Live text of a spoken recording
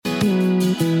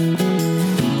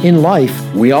In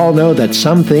life, we all know that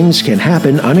some things can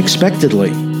happen unexpectedly.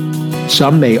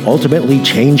 Some may ultimately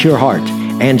change your heart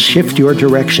and shift your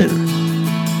direction.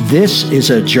 This is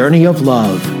a journey of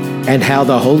love and how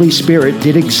the Holy Spirit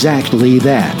did exactly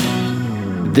that.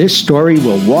 This story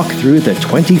will walk through the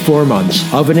 24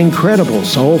 months of an incredible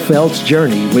soul-felt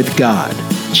journey with God,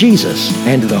 Jesus,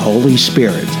 and the Holy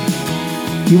Spirit.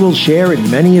 You will share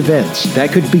in many events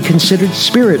that could be considered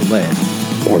spirit-led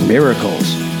or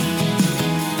miracles.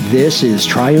 This is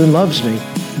Triune Loves Me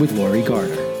with Lori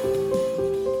Garner.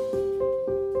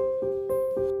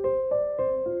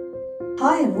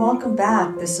 Hi and welcome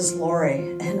back. This is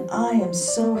Lori, and I am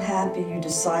so happy you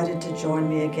decided to join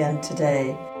me again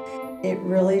today. It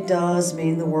really does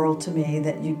mean the world to me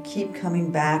that you keep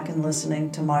coming back and listening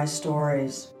to my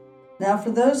stories. Now,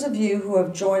 for those of you who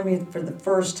have joined me for the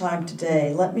first time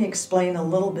today, let me explain a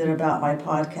little bit about my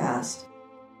podcast.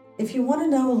 If you want to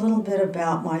know a little bit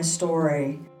about my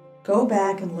story, go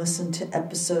back and listen to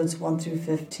episodes 1 through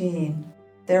 15.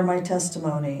 They're my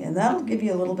testimony, and that'll give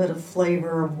you a little bit of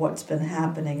flavor of what's been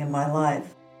happening in my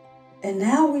life. And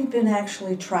now we've been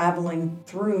actually traveling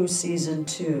through Season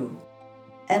 2.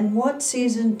 And what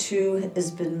Season 2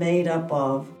 has been made up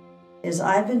of is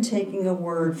I've been taking a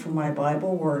word from my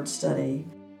Bible word study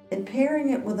and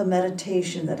pairing it with a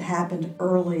meditation that happened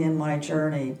early in my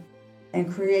journey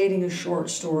and creating a short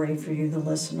story for you, the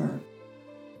listener.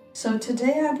 So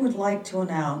today I would like to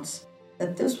announce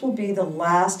that this will be the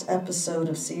last episode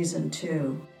of Season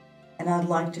 2, and I'd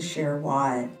like to share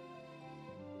why.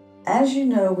 As you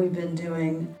know, we've been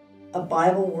doing a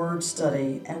Bible word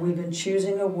study, and we've been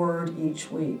choosing a word each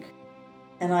week,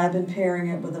 and I've been pairing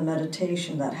it with a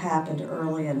meditation that happened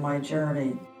early in my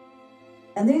journey.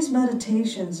 And these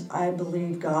meditations, I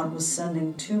believe God was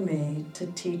sending to me to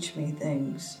teach me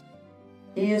things.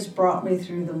 He has brought me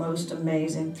through the most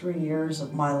amazing 3 years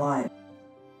of my life.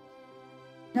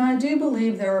 Now, I do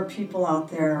believe there are people out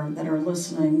there that are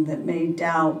listening that may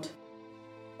doubt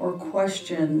or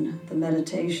question the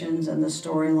meditations and the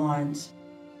storylines,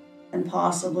 and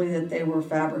possibly that they were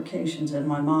fabrications in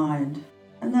my mind,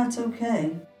 and that's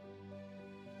okay.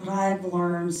 But I've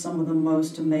learned some of the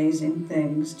most amazing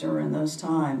things during those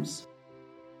times.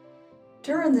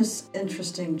 During this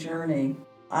interesting journey,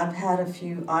 I've had a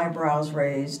few eyebrows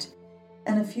raised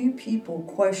and a few people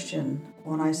question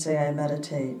when I say I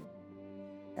meditate.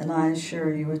 And I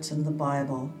assure you it's in the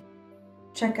Bible.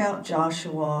 Check out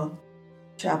Joshua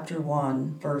chapter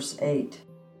 1, verse 8.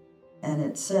 And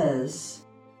it says,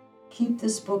 "Keep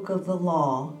this book of the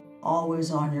law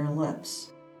always on your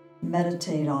lips.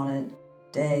 Meditate on it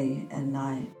day and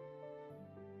night."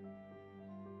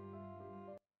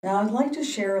 Now I'd like to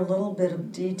share a little bit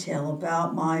of detail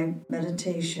about my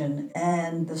meditation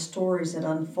and the stories that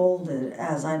unfolded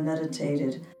as I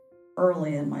meditated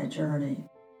early in my journey.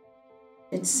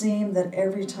 It seemed that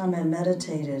every time I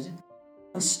meditated,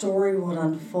 a story would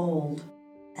unfold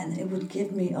and it would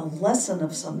give me a lesson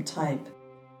of some type.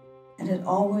 And it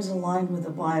always aligned with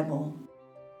the Bible,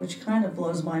 which kind of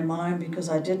blows my mind because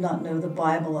I did not know the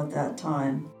Bible at that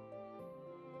time.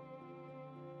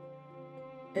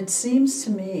 It seems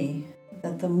to me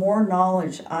that the more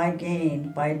knowledge I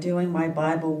gained by doing my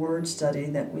Bible word study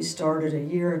that we started a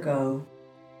year ago,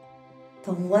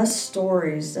 the less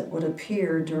stories that would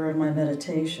appear during my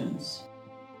meditations.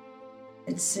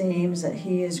 It seems that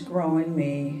He is growing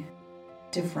me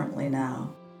differently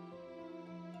now.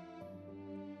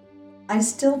 I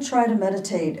still try to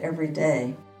meditate every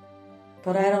day,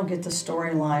 but I don't get the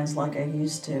storylines like I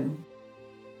used to.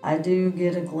 I do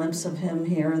get a glimpse of Him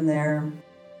here and there,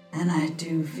 and I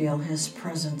do feel His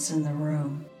presence in the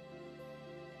room.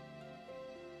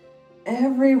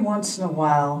 Every once in a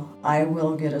while, I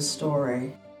will get a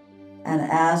story, and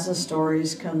as the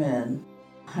stories come in,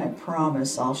 I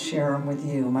promise I'll share them with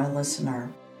you, my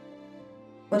listener.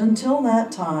 But until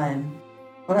that time,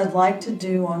 what I'd like to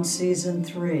do on Season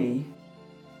 3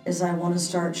 is I want to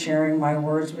start sharing my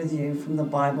words with you from the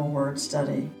Bible Word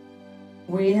Study.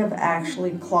 We have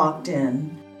actually clocked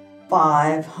in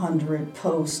 500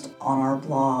 posts on our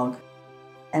blog,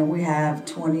 and we have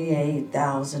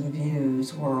 28,000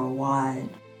 views worldwide.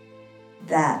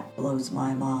 That blows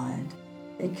my mind.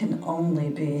 It can only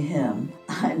be Him.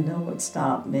 I know it's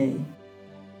not me.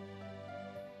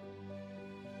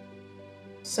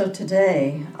 So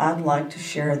today, I'd like to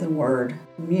share the word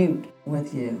mute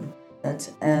with you.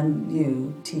 That's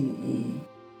M-U-T-E.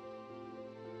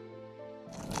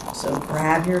 So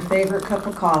grab your favorite cup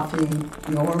of coffee,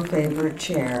 your favorite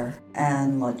chair,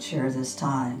 and let's share this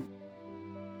time.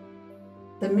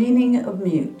 The meaning of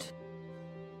mute.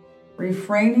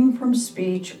 Refraining from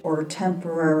speech or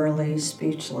temporarily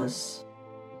speechless.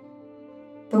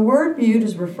 The word mute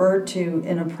is referred to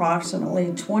in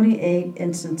approximately 28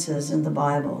 instances in the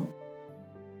Bible.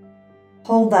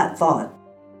 Hold that thought.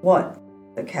 What?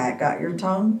 The cat got your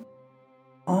tongue?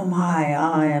 Oh my,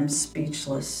 I am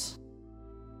speechless.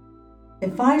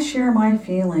 If I share my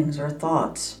feelings or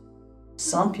thoughts,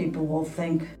 some people will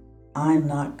think I'm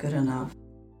not good enough.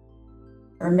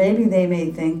 Or maybe they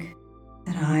may think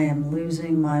that I am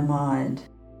losing my mind,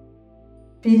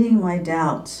 feeding my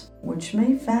doubts, which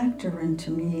may factor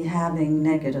into me having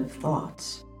negative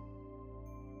thoughts.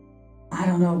 I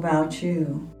don't know about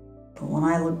you, but when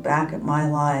I look back at my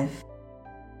life,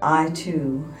 I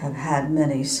too have had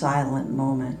many silent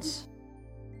moments.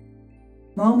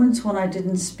 Moments when I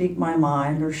didn't speak my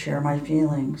mind or share my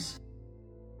feelings.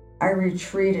 I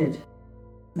retreated.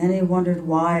 Many wondered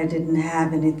why I didn't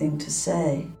have anything to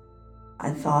say.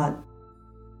 I thought,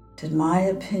 did my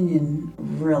opinion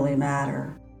really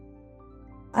matter?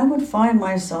 I would find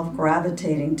myself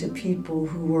gravitating to people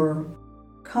who were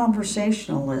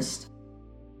conversationalists,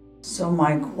 so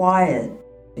my quiet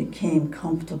became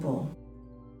comfortable,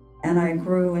 and I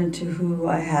grew into who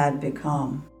I had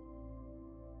become.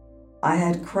 I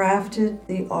had crafted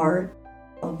the art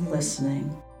of listening,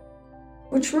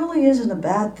 which really isn't a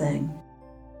bad thing.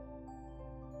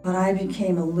 But I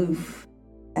became aloof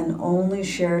and only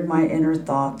shared my inner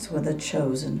thoughts with a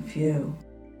chosen few.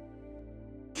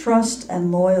 Trust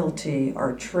and loyalty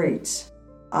are traits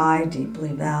I deeply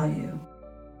value.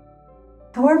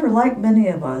 However, like many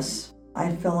of us,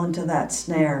 I fell into that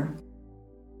snare,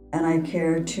 and I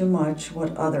cared too much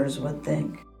what others would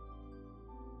think.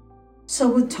 So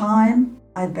with time,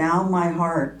 I bound my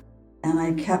heart, and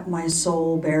I kept my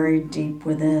soul buried deep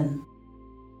within.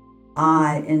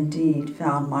 I indeed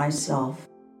found myself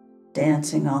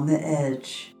dancing on the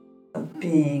edge of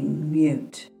being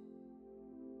mute.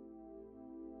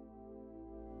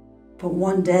 But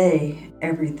one day,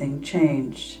 everything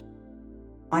changed.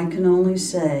 I can only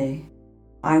say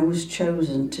I was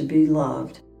chosen to be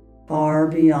loved far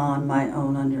beyond my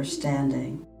own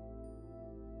understanding.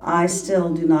 I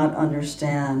still do not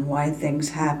understand why things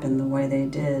happened the way they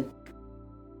did.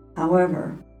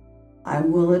 However, I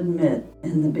will admit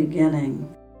in the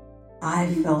beginning,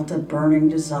 I felt a burning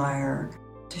desire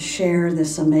to share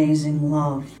this amazing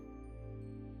love.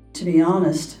 To be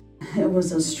honest, it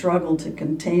was a struggle to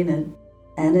contain it,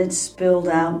 and it spilled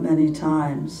out many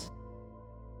times.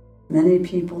 Many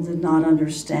people did not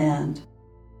understand.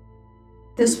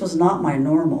 This was not my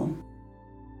normal.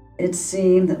 It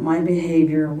seemed that my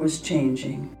behavior was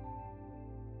changing.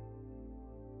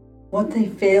 What they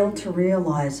failed to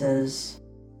realize is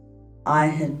I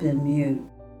had been mute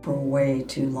for way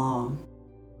too long.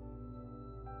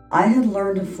 I had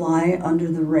learned to fly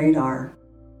under the radar.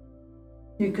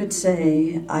 You could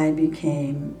say I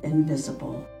became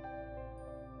invisible.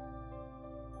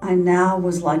 I now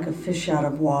was like a fish out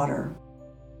of water.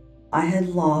 I had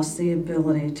lost the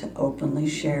ability to openly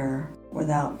share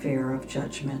without fear of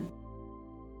judgment.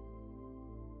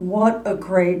 What a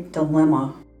great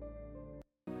dilemma.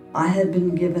 I had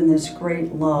been given this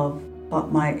great love,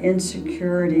 but my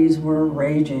insecurities were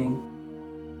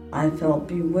raging. I felt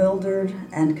bewildered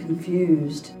and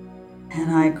confused,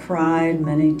 and I cried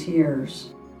many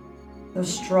tears. The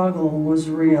struggle was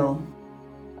real.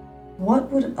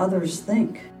 What would others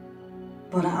think?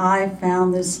 But I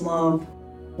found this love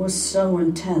was so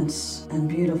intense and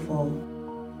beautiful,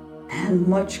 and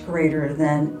much greater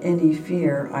than any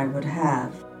fear I would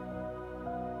have.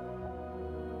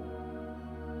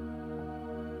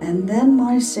 And then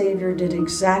my Savior did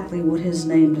exactly what his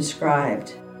name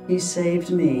described. He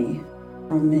saved me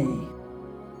from me.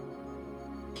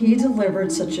 He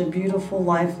delivered such a beautiful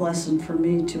life lesson for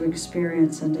me to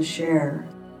experience and to share.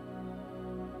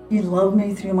 He loved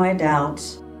me through my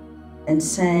doubts and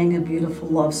sang a beautiful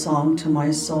love song to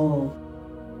my soul.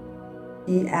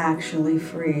 He actually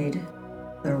freed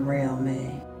the real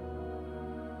me.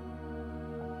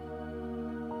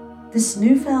 This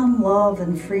newfound love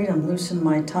and freedom loosened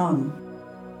my tongue.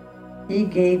 He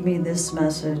gave me this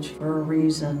message for a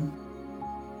reason.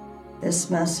 This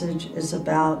message is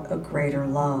about a greater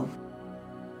love.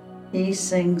 He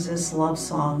sings this love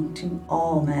song to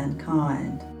all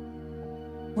mankind.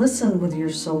 Listen with your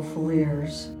soulful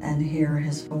ears and hear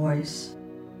his voice.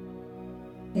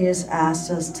 He has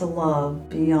asked us to love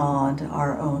beyond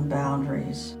our own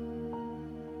boundaries.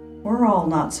 We're all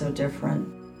not so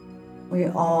different. We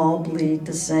all bleed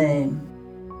the same.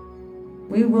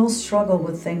 We will struggle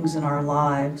with things in our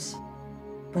lives,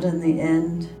 but in the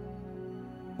end,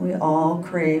 we all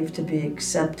crave to be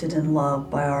accepted and loved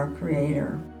by our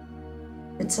Creator.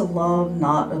 It's a love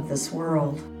not of this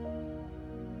world.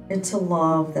 It's a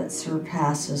love that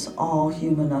surpasses all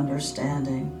human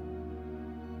understanding.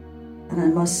 And I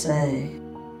must say,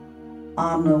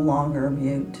 I'm no longer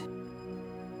mute,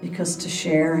 because to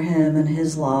share Him and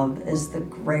His love is the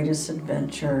greatest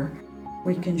adventure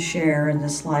we can share in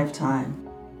this lifetime.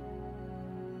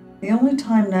 The only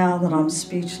time now that I'm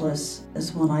speechless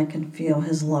is when I can feel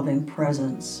His loving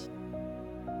presence.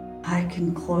 I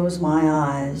can close my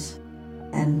eyes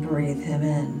and breathe Him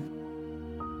in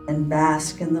and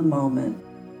bask in the moment,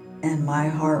 and my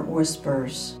heart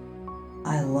whispers,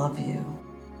 I love you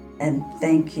and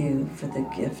thank you for the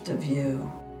gift of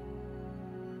you.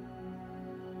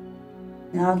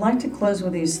 Now I'd like to close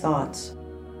with these thoughts.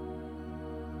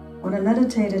 When I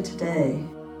meditated today,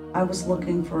 I was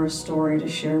looking for a story to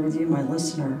share with you, my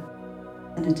listener,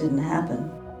 and it didn't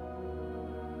happen.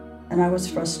 And I was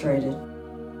frustrated,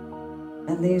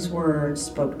 and these words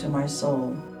spoke to my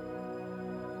soul.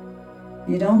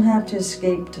 You don't have to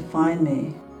escape to find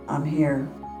me. I'm here.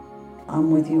 I'm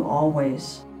with you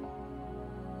always.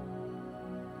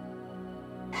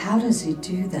 How does He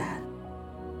do that?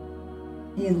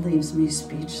 He leaves me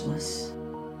speechless.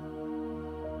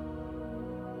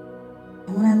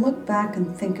 And when I look back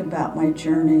and think about my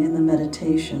journey in the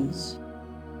meditations,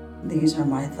 these are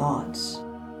my thoughts.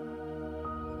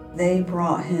 They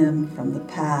brought Him from the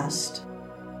past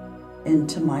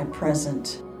into my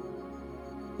present.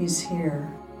 He's here.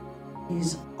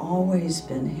 He's always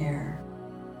been here.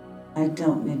 I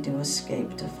don't need to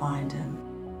escape to find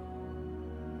Him.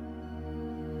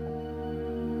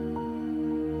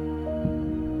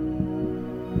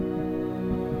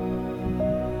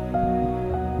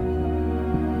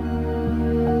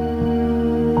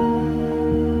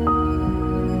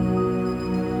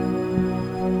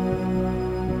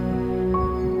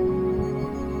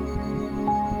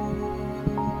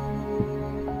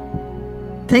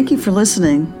 Thank you for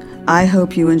listening. I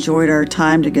hope you enjoyed our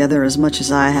time together as much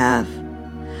as I have.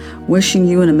 Wishing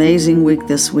you an amazing week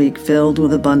this week filled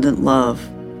with abundant love.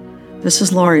 This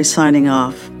is Laurie signing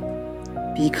off.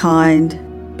 Be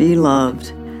kind, be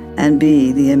loved, and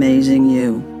be the amazing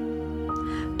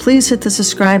you. Please hit the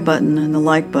subscribe button and the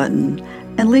like button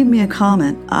and leave me a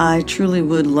comment. I truly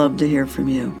would love to hear from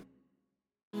you.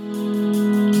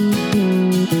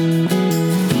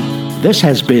 This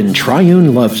has been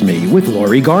Triune Loves Me with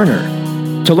Laurie Garner.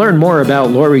 To learn more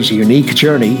about Laurie's unique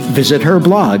journey, visit her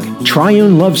blog,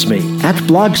 Triune Loves Me, at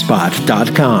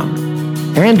blogspot.com.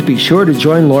 And be sure to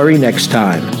join Laurie next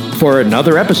time for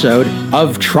another episode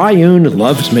of Triune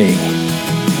Loves Me.